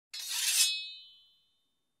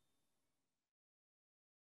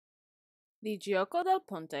The Gioco del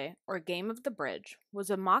Ponte, or Game of the Bridge, was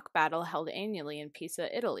a mock battle held annually in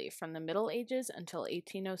Pisa, Italy from the Middle Ages until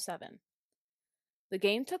 1807. The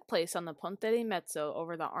game took place on the Ponte di Mezzo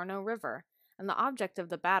over the Arno River, and the object of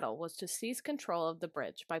the battle was to seize control of the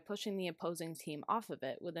bridge by pushing the opposing team off of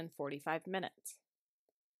it within 45 minutes.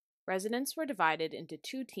 Residents were divided into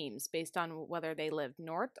two teams based on whether they lived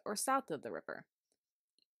north or south of the river.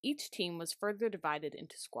 Each team was further divided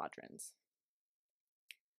into squadrons.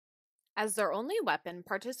 As their only weapon,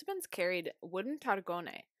 participants carried wooden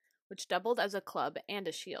targone, which doubled as a club and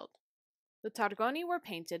a shield. The targoni were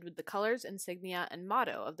painted with the colors, insignia, and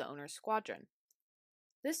motto of the owner's squadron.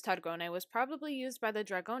 This targone was probably used by the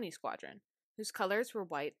dragoni squadron, whose colors were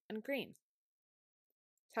white and green.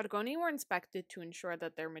 Targoni were inspected to ensure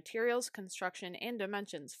that their materials, construction, and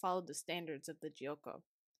dimensions followed the standards of the Gioco.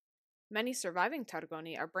 Many surviving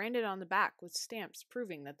targoni are branded on the back with stamps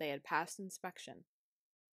proving that they had passed inspection.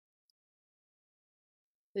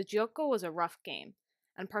 The Gioco was a rough game,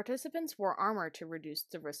 and participants wore armor to reduce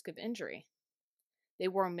the risk of injury. They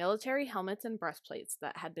wore military helmets and breastplates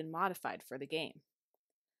that had been modified for the game.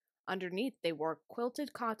 Underneath, they wore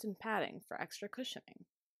quilted cotton padding for extra cushioning.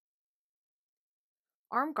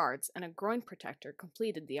 Arm guards and a groin protector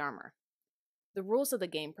completed the armor. The rules of the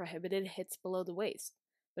game prohibited hits below the waist,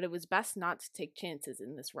 but it was best not to take chances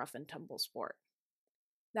in this rough-and-tumble sport.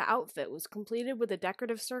 The outfit was completed with a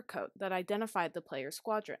decorative surcoat that identified the player's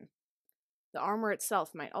squadron. The armor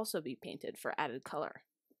itself might also be painted for added color.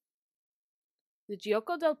 The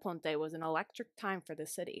Gioco del Ponte was an electric time for the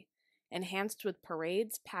city, enhanced with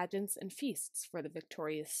parades, pageants, and feasts for the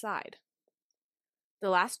victorious side. The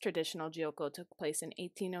last traditional Gioco took place in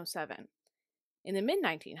 1807. In the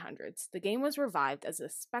mid-1900s, the game was revived as a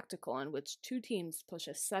spectacle in which two teams push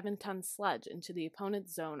a 7-ton sledge into the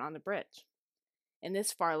opponent's zone on the bridge. In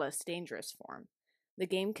this far less dangerous form, the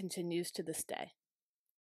game continues to this day.